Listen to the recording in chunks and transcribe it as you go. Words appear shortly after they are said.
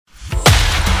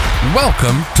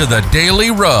Welcome to the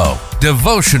Daily Row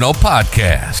Devotional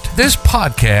Podcast. This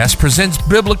podcast presents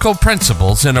biblical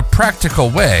principles in a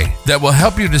practical way that will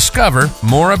help you discover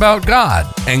more about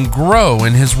God and grow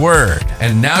in His Word.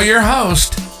 And now your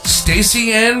host,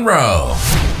 Stacey Ann Rowe.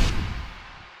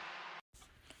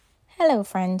 Hello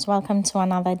friends, welcome to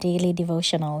another daily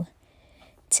devotional.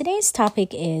 Today's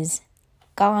topic is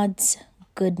God's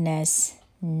goodness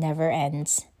never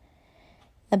ends.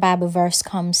 The Bible verse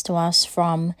comes to us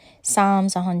from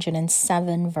Psalms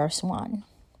 107 verse 1.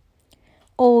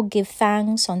 Oh, give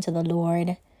thanks unto the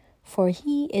Lord, for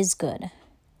He is good,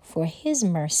 for His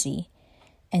mercy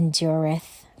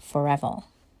endureth forever.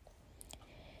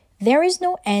 There is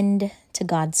no end to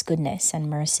God's goodness and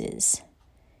mercies.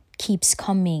 Keeps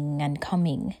coming and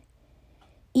coming.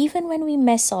 Even when we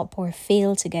mess up or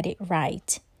fail to get it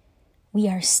right, we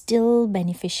are still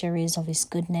beneficiaries of His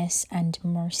goodness and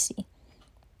mercy.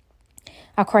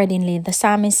 Accordingly, the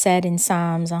psalmist said in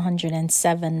Psalms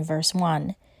 107 verse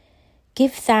 1,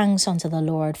 Give thanks unto the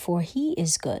Lord, for He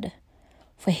is good,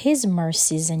 for His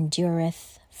mercies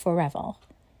endureth forever.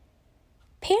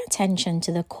 Pay attention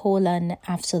to the colon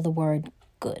after the word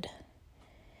good.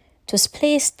 It was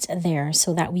placed there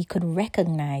so that we could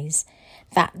recognize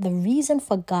that the reason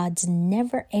for God's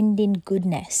never-ending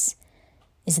goodness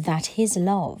is that His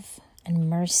love and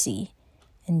mercy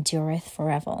endureth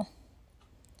forever.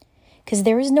 Because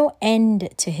there is no end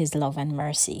to His love and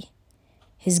mercy.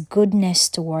 His goodness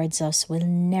towards us will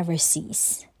never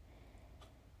cease.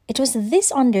 It was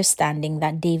this understanding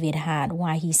that David had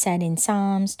why he said in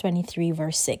Psalms 23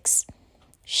 verse 6,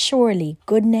 Surely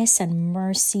goodness and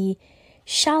mercy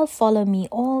shall follow me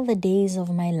all the days of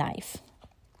my life.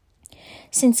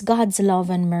 Since God's love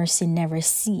and mercy never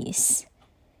cease,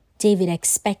 David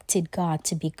expected God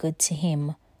to be good to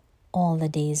him all the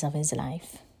days of his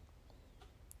life.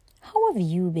 How have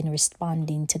you been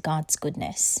responding to God's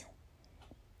goodness?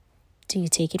 Do you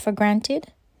take it for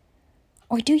granted?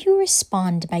 Or do you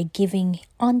respond by giving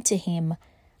unto Him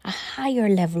a higher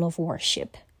level of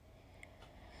worship?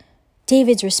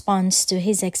 David's response to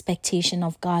his expectation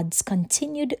of God's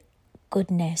continued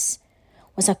goodness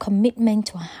was a commitment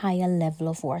to a higher level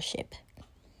of worship.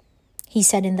 He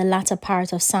said in the latter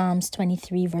part of Psalms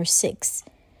 23 verse 6,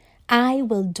 I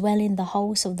will dwell in the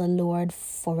house of the Lord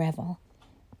forever.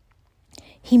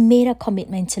 He made a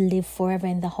commitment to live forever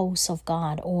in the house of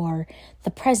God or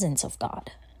the presence of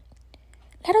God.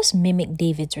 Let us mimic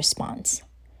David's response.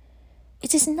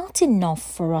 It is not enough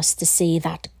for us to say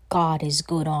that God is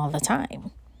good all the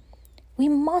time. We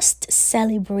must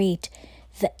celebrate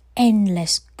the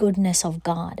endless goodness of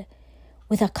God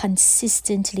with a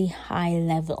consistently high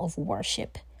level of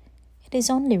worship. It is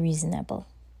only reasonable.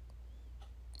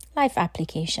 Life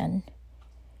application.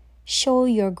 Show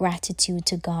your gratitude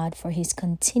to God for His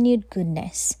continued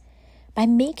goodness by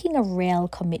making a real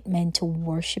commitment to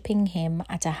worshiping Him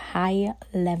at a high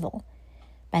level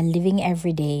by living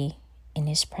every day in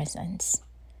His presence.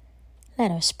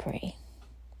 Let us pray.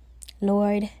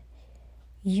 Lord,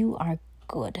 You are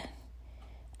good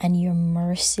and Your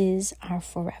mercies are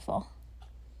forever.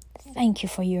 Thank You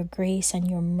for Your grace and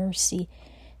Your mercy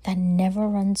that never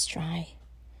runs dry.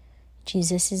 In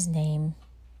Jesus' name,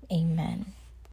 amen.